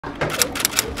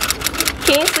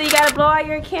Kingsley, you gotta blow out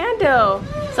your candle.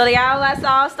 So let's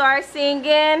all start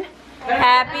singing.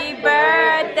 Happy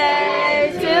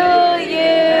birthday to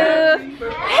you.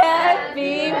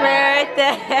 Happy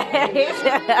birthday.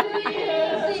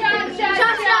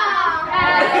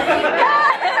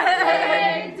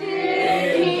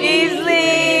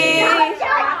 Kingsley.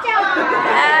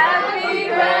 Happy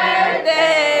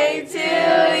birthday to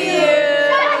you.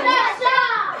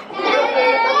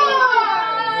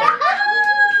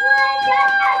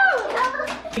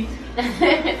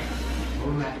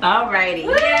 Alrighty.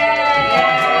 Yay!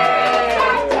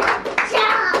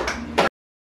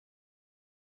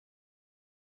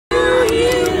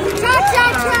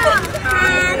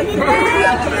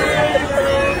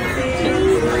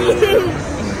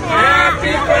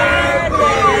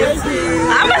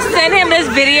 I'm gonna send him this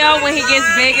video when he gets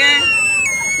bigger.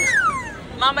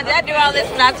 Mama, did I do all this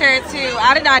when I turned 2?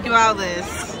 I did not do all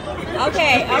this.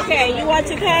 Okay, you want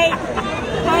your cake?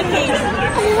 Cookies.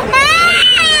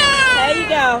 There you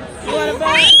go. You want a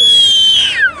bite?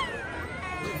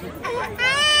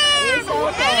 It's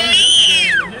okay.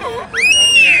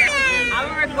 I'm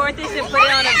gonna record this and put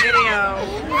it on a video.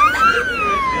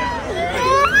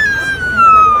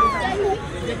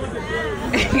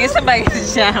 Get somebody to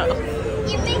shout.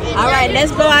 Alright,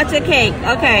 let's blow out your cake.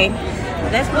 Okay.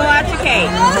 Let's blow out your cake.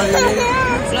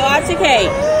 Blow out your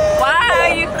cake. Why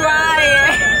are you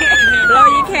crying? Blow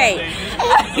your cake.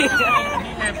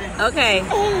 Okay.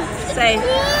 Say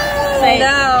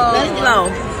no. Let's blow.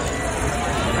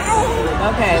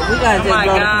 Okay, we gotta just blow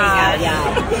the cake out,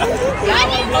 y'all. Y'all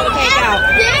wanna blow the cake out?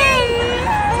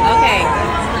 Okay.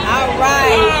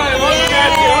 Alright.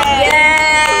 Yeah.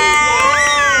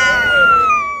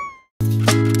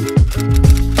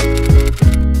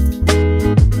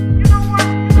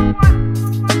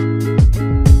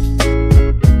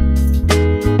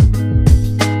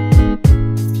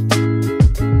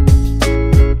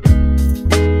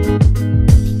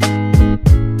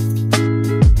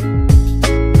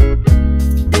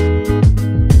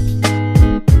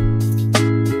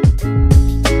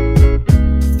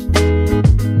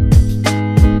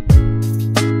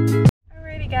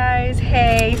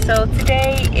 So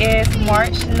today is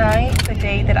March 9th, the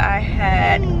day that I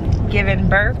had given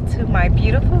birth to my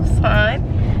beautiful son.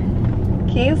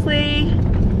 Kingsley,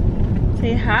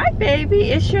 say hi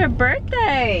baby, it's your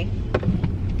birthday.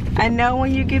 I know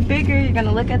when you get bigger, you're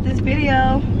gonna look at this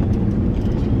video.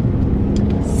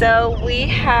 So we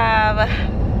have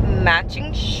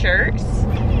matching shirts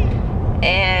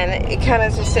and it kind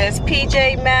of just says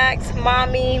PJ Maxx,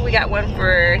 mommy. We got one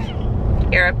for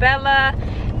Arabella.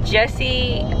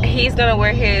 Jesse, he's gonna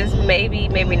wear his, maybe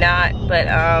not, but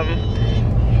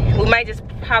we might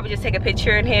probably just take a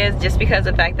picture in his, just because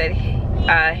of the fact that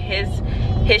his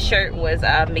shirt was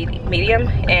medium,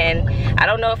 and I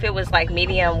don't know if it was like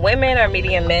medium women or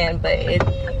medium men, but it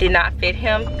did not fit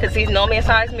him because he's normally a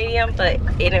size medium, but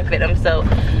it didn't fit him. So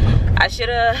I should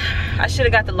have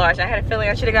got the large. I had a feeling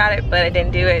I should have got it, but I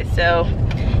didn't do it. So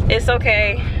it's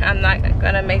okay. I'm just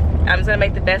gonna make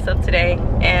the best of today.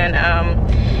 And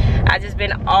I just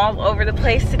been all over the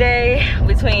place today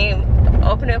between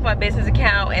opening up my business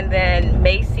account and then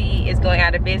Macy is going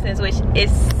out of business, which is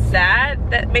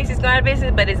sad that Macy's going out of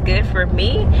business, but it's good for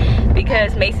me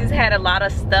because Macy's had a lot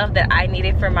of stuff that I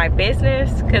needed for my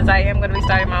business, because I am going to be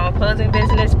starting my own clothing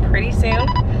business pretty soon,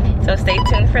 so stay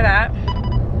tuned for that.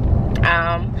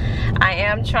 I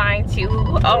am trying to,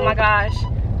 oh my gosh,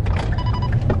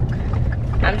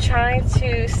 I'm trying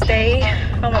to stay,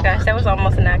 oh my gosh, that was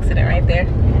almost an accident right there.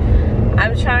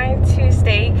 I'm trying to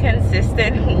stay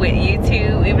consistent with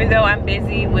YouTube, even though I'm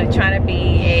busy with trying to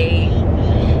be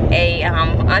a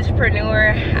entrepreneur.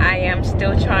 I am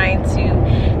still trying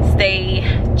to stay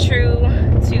true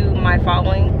to my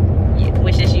following,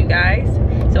 which is you guys.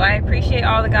 So I appreciate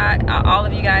all of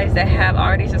you guys that have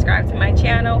already subscribed to my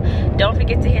channel. Don't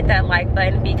forget to hit that like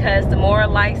button, because the more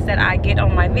likes that I get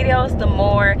on my videos, the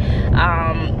more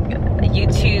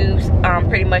YouTube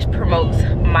pretty much promotes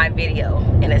my video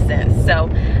in a sense. So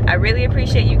I really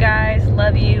appreciate you guys,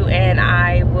 love you, and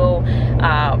I will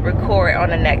record on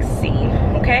the next scene.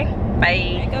 Okay, bye.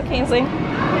 Here you go, Kingsley.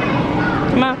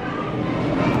 Come on.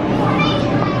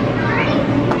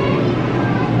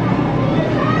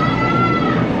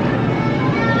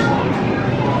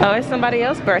 Oh, it's somebody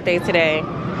else's birthday today. I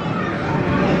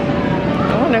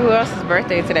wonder who else's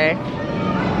birthday today.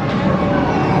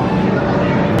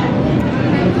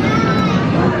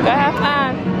 Go have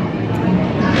fun.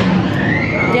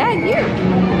 Yeah, you.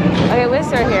 Okay, let's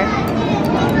start here.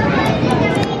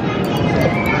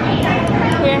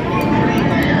 Here.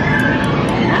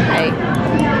 Hi.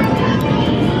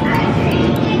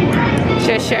 It's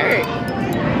your shirt.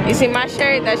 You see my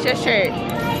shirt? That's your shirt.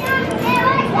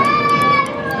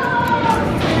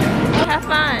 Have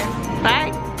fun.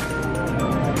 Bye.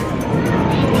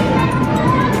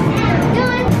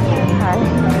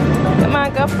 Come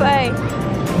on, go play.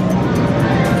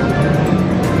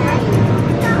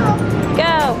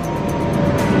 Go.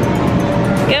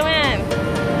 Go in.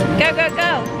 Go, go,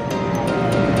 go.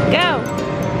 Go.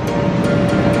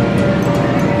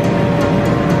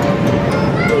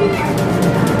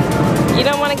 You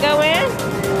don't want to go in?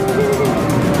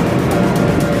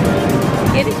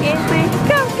 Get it, Kingsley.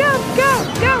 Go, go, go,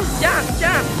 go. Jump,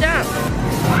 jump, jump.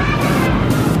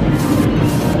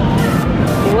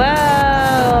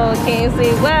 Whoa,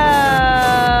 Kingsley, whoa.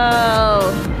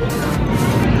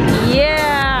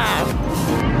 Yeah.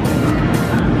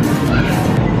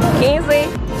 Kingsley.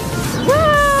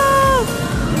 Whoa.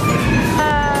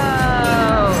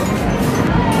 Oh.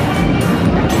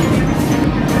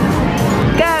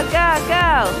 Go, go, go.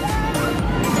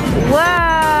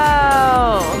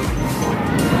 Whoa.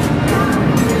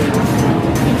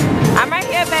 I'm right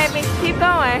here, baby. Keep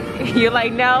going. You're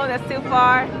like, no, that's too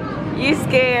far. You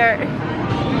scared.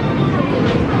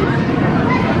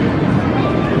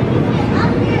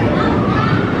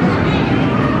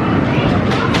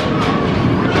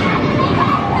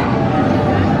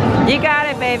 You got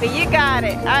it, baby. You got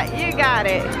it. You got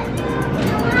it.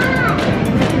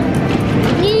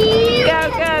 Go,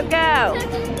 go, go.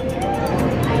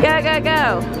 Go, go,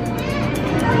 go.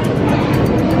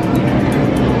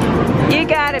 You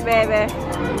got it, baby.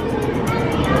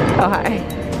 Oh, hi.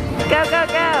 Go, go,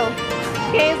 go.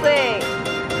 Kingsley.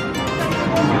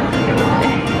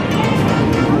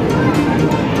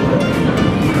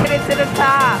 Get it to the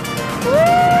top. Woo!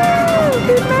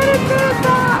 He made it to the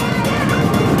top.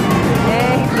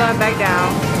 And he's going back down.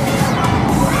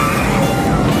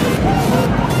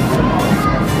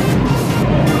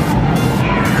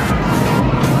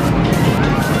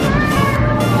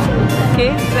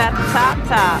 He's at the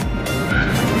top.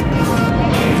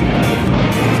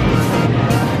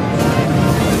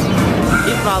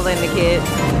 He's following the kids.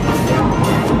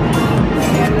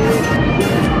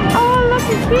 Oh, look at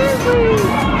Kingsley.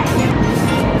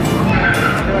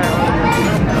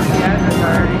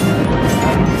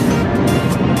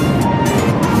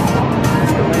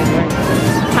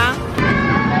 Huh?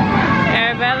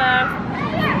 Arabella.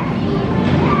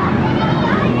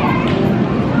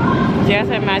 Jess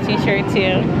has a matching shirt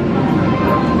too.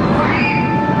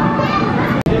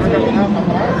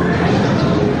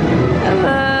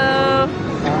 Hello.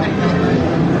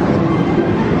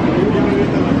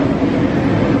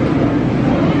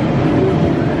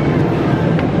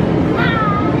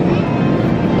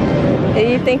 Do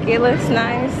you think it looks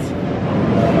nice?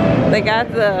 They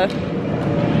got the...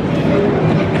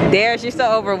 Darius, you're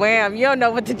so overwhelmed. You don't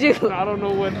know what to do. I don't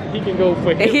know what he can go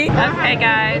for him. Okay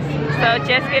guys, so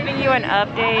just giving you an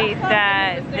update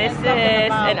that this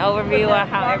is an overview of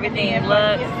how everything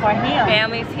looks.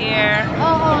 Family's here.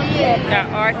 Oh, yeah.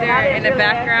 Got Arthur in the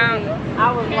background.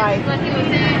 I was like,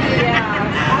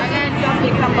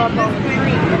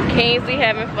 Kingsley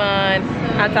having fun.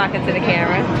 I'm talking to the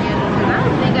camera.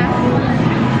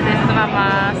 This is my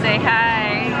mom. Say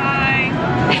hi. Hi.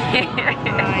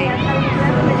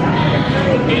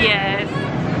 Yes.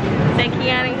 Say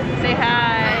Kiani. Say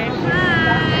hi.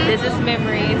 Hi. This is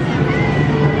memories.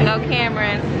 No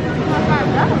Cameron.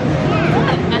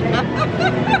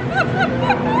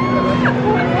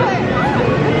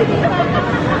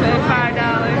 Say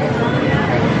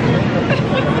 $5.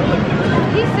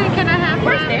 he said, can I have $5?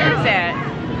 Where's Darius at?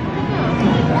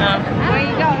 Where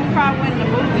you go? He probably went in the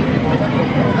movie.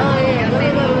 Oh, yeah. Let me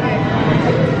go.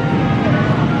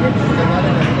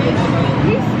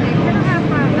 He said, can I have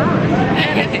 $5?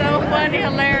 That is so funny,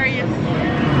 hilarious.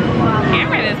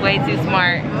 Cameron is way too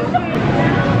smart.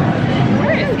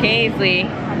 Where is Kingsley?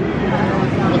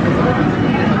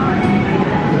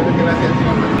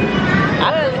 I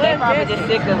think they're probably just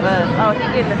sick of us. Oh, he's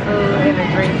getting the food and the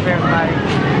drinks for everybody.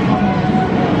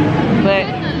 But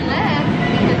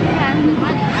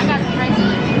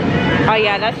oh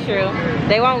yeah, that's true.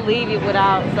 They won't leave you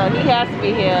without, so he has to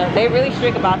be here. They really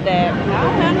strict about that. I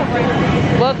don't have no break.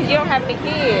 Well, because you don't have any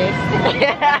kids.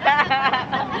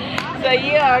 So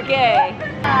you're okay.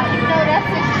 You know, that's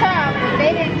his child, but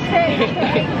they didn't change.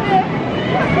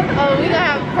 Oh, we gonna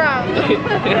have a problem.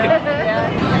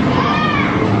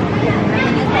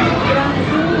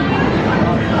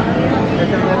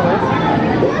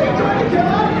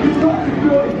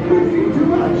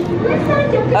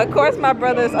 Of course my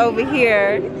brother's over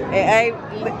here. And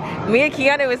me and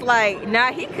Kiana was like,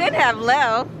 nah, he could have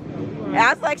left.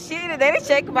 I was like, shit, they didn't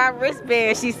check my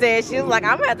wristband. She said, she was like,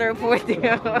 I'm gonna have to report them.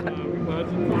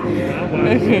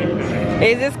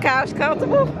 Is this couch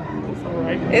comfortable? It's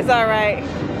alright. It's alright.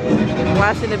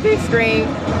 Watching the big screen.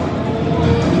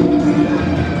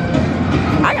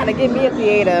 I gotta get me a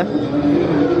theater.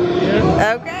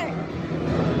 Yeah. Okay.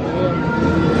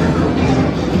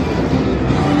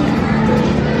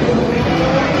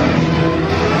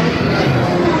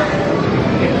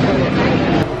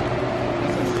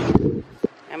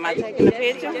 Am I taking a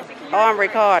picture? Oh, I'm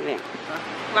recording.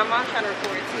 My mom's trying to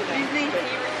record too. Kingsley, can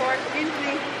you record?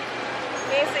 Kingsley, you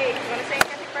wanna say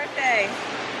happy birthday?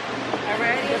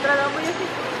 Alright.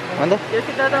 ¿Cuándo?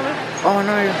 Oh,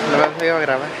 no, yo lo iba a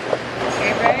grabar.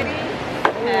 Okay, ready?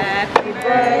 Happy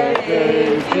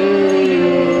birthday to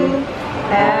you.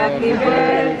 Happy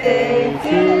birthday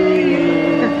to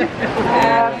you.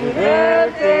 Happy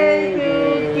birthday to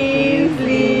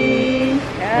Kingsley.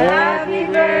 Happy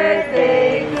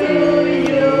birthday to you.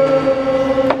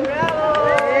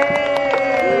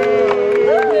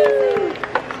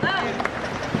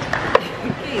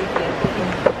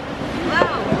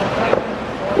 Bravo!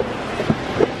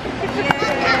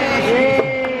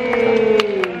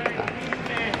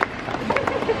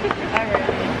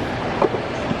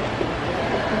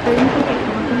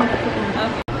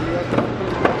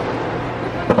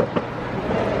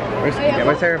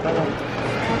 Where's her?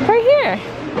 Right here.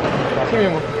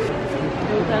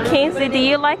 Kingsley, do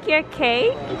you like your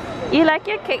cake? You like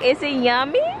your cake? Is it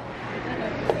yummy?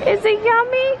 Is it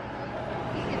yummy?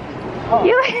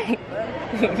 You like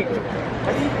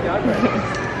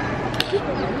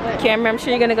Cameron, I'm sure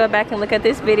you're gonna go back and look at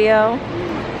this video.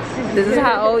 This is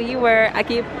how old you were. I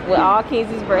keep with all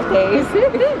Kingsley's birthdays.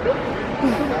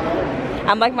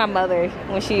 I'm like my mother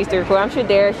when she used to record. I'm sure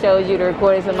Dara shows you the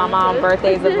recordings of my mom's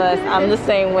birthdays of us. I'm the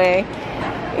same way.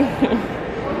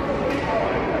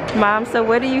 Mom, so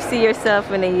where do you see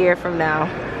yourself in a year from now?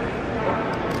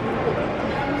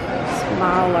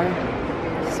 Smaller.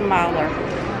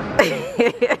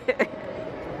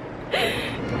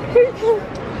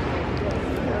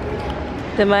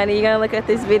 Damani, you're gonna look at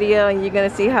this video and you're gonna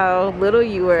see how little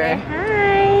you were. Say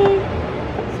hi.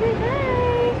 Say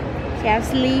hi. See, I'm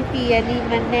sleepy. I need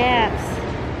my naps.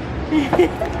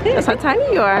 That's how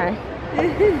tiny you are.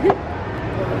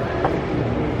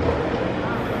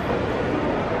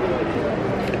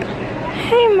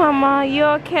 Hey mama, you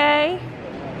okay?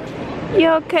 You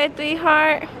okay,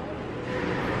 sweetheart?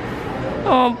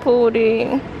 Oh,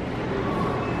 Pootie.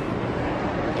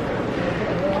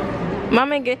 Mom,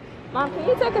 can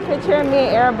you take a picture of me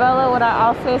and Arabella with our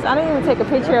outfits? I didn't even take a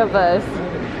picture of us.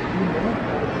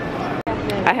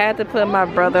 I had to put my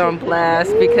brother on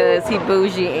blast because he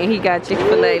bougie and he got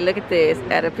Chick-fil-A. Look at this,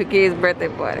 at a Piggy's birthday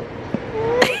party.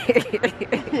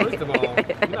 First of all,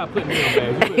 you're not putting me on blast.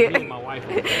 You're putting me and my wife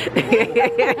on blast.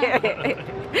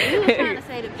 We were trying to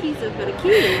say the pizza for the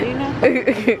kids, you know?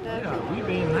 Yeah, we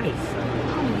being nice.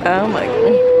 Oh my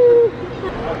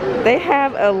god. They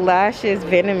have a lashes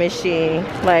vending machine.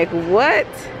 Like what?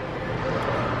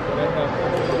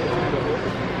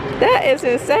 That is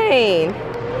insane.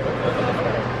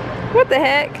 What the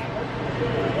heck?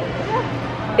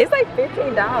 It's like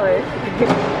 $15.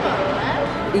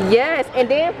 Yes, and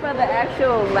then for the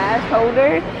actual lash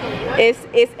holder, it's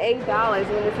 $8,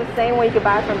 and it's the same one you could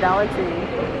buy from Dollar Tree.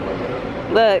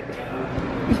 Look,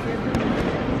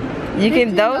 you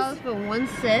can $15 for one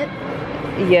set.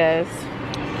 Yes.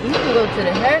 You can go to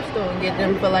the hair store and get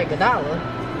them for like $1.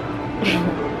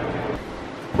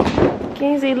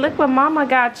 Kingsley, look what Mama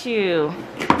got you.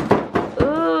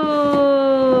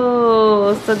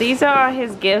 Ooh, so these are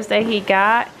his gifts that he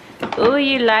got. Ooh,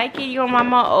 you like it? Your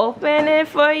mama open it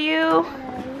for you?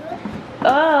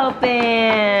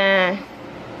 Open.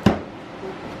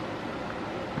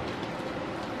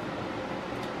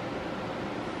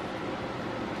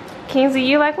 Kingsley,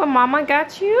 you like what Mama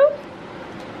got you?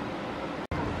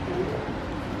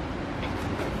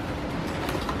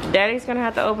 Daddy's gonna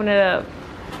have to open it up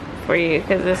for you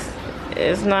because this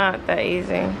is not that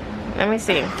easy. Let me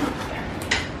see.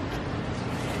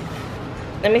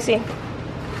 Let me see.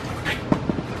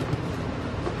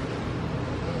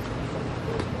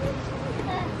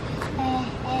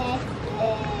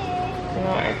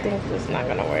 No, I think this is not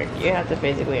gonna work. You have to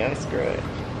basically unscrew it.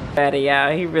 Daddy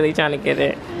out, he really trying to get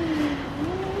it.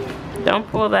 Don't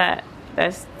pull that.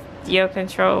 That's your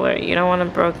controller. You don't want to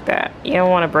break that. You don't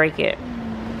want to break it.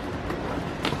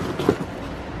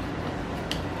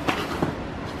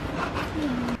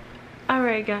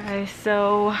 Alright guys,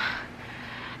 so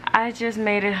I just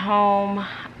made it home.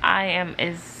 I am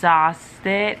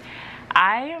exhausted.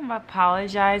 I am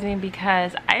apologizing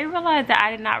because I realized that I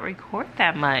did not record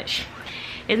that much.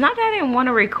 It's not that I didn't want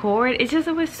to record, it's just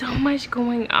there was so much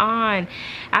going on.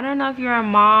 I don't know if you're a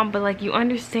mom, but like you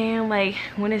understand like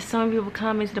when there's some people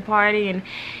come into the party and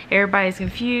everybody's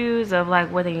confused of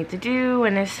like what they need to do,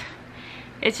 and it's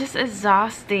just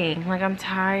exhausting. Like I'm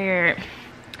tired.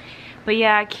 But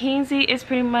yeah, Kingsley is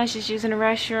pretty much just using the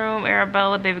restroom.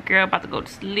 Arabella, baby girl, about to go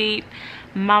to sleep.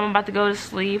 Mama about to go to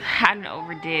sleep. I done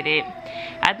overdid it.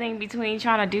 I think between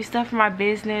trying to do stuff for my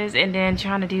business and then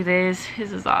trying to do this,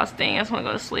 it's exhausting. I just want to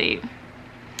go to sleep.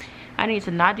 I need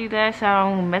to not do that so I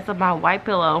don't mess up my white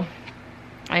pillow.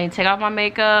 I need to take off my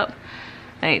makeup.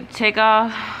 I need to take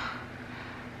off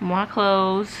my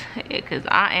clothes because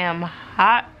I am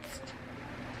hot.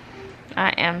 I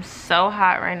am so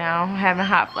hot right now. I'm having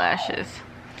hot flashes.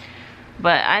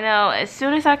 But I know as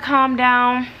soon as I calm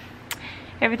down,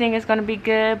 everything is gonna be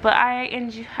good. But I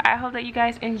hope that you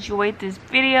guys enjoyed this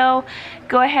video.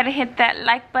 Go ahead and hit that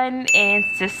like button and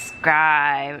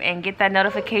subscribe and get that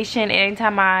notification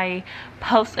anytime I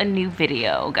post a new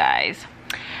video, guys.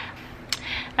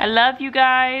 I love you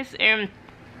guys and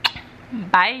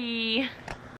bye.